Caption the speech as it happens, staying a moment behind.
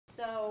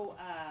So,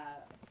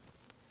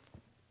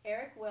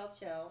 Eric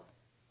Welcho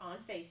on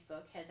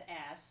Facebook has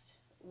asked,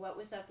 what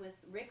was up with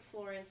Rick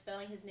Florian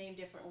spelling his name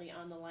differently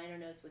on the liner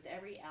notes with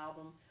every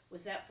album?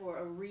 Was that for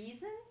a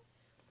reason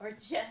or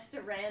just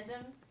a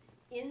random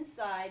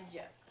inside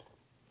joke?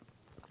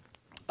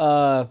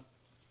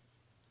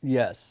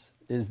 Yes,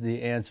 is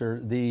the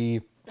answer.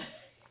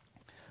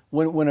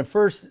 When I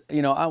first,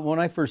 when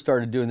I first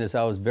started doing this,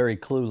 I was very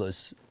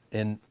clueless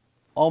in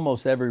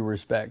almost every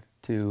respect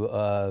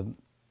to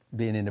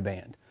being in a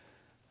band.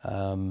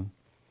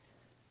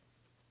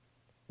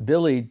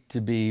 Billy, to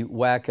be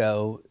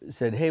wacko,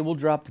 said, "Hey, we'll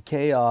drop the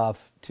K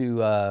off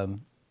to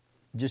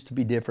just to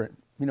be different,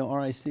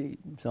 RIC."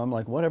 So I'm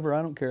like, "Whatever,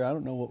 I don't care. I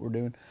don't know what we're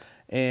doing."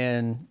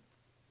 And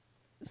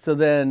so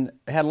then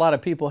I had a lot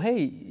of people,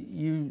 "Hey,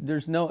 you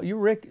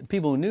Rick."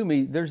 People who knew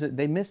me,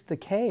 they missed the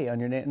K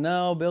on your name.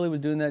 No, Billy was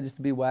doing that just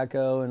to be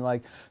wacko,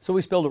 and so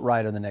we spelled it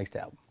right on the next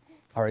album,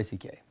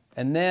 RICK.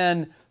 And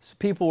then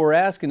people were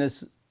asking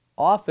us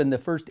often. The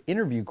first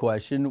interview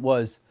question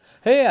was,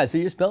 "Hey, I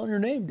see you spelling your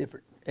name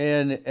different,"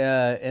 and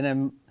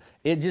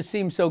it just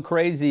seemed so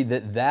crazy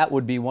that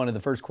would be one of the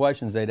first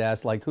questions they'd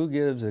ask, like, "Who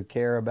gives a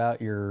care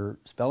about your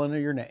spelling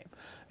of your name?"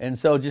 And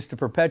so just to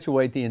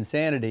perpetuate the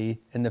insanity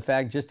and the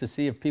fact, just to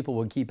see if people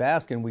would keep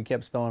asking, we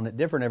kept spelling it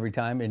different every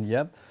time. And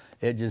yep,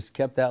 it just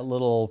kept that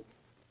little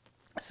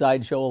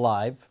sideshow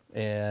alive.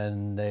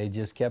 And they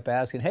just kept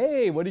asking,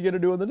 "Hey, what are you going to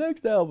do on the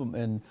next album?"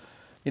 And,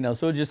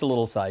 so just a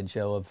little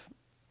sideshow of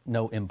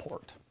no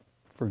import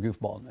for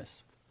goofballness.